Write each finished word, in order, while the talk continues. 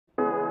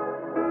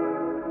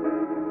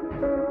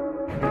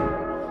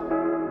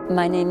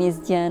My name is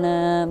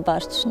Diana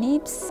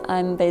Niepce.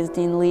 I'm based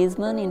in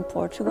Lisbon, in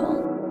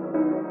Portugal.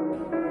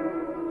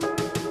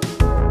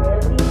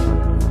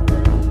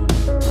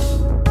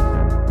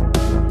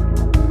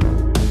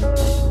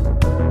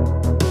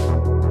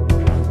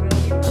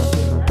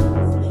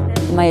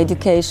 My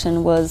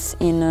education was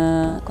in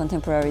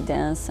contemporary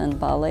dance and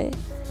ballet.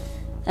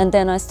 And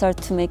then I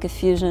started to make a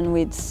fusion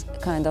with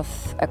kind of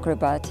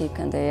acrobatic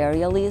and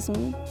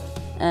aerialism.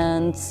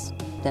 And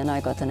then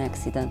I got an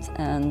accident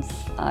and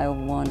I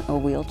won a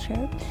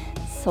wheelchair.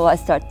 So I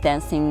started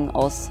dancing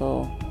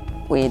also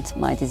with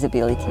my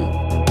disability.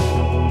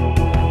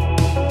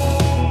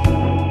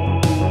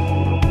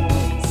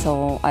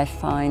 So I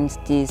find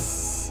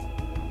this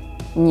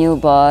new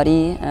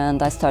body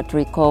and I start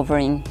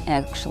recovering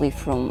actually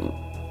from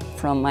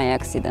my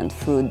accident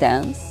through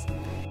dance.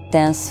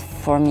 Dance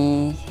for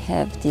me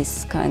have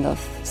this kind of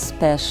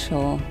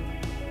special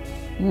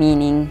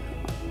meaning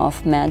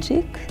of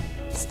magic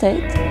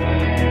state.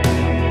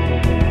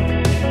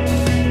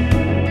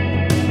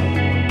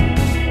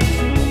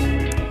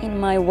 In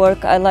my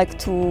work I like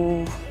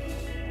to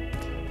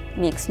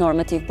mix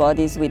normative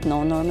bodies with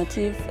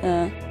non-normative.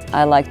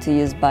 I like to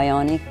use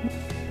bionic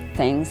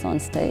things on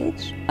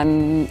stage.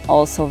 I'm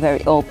also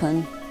very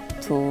open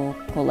to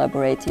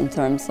collaborate in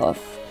terms of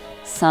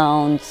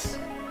sound,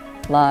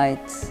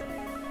 light,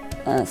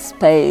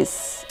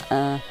 space.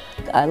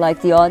 I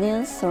like the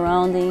audience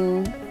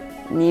surrounding,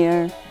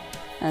 near,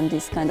 and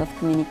this kind of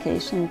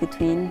communication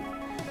between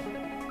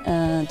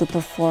the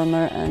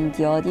performer and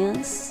the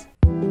audience.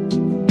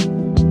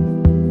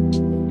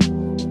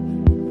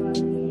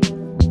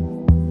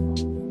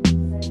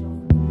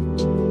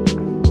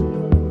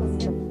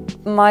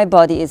 My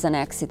body is an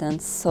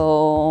accident,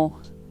 so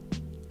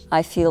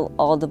I feel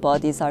all the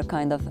bodies are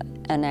kind of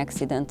an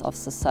accident of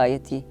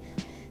society.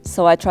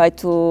 So I try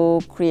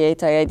to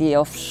create an idea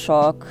of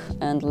shock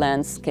and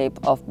landscape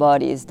of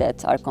bodies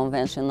that are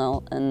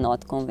conventional and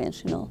not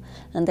conventional.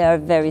 And they are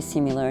very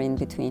similar in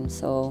between,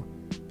 so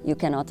you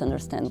cannot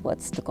understand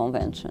what's the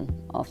convention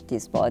of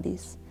these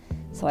bodies.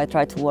 So I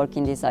try to work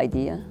in this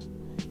idea.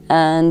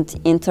 And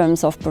in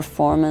terms of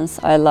performance,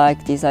 I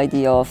like this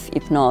idea of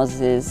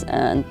hypnosis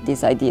and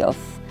this idea of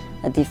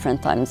a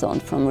different time zone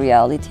from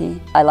reality.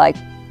 I like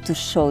to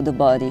show the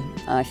body.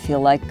 I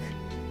feel like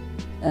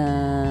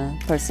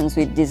persons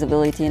with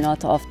disability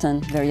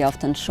very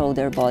often show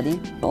their body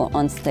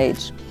on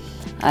stage.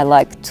 I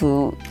like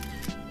to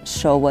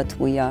show what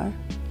we are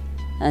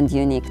and the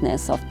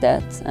uniqueness of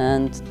that,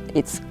 and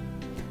it's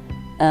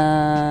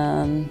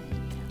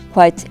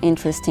quite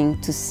interesting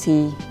to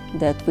see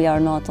that we are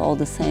not all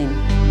the same.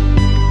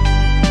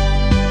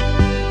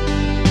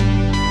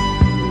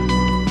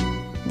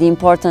 The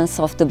importance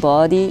of the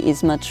body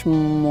is much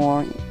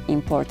more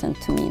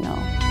important to me now.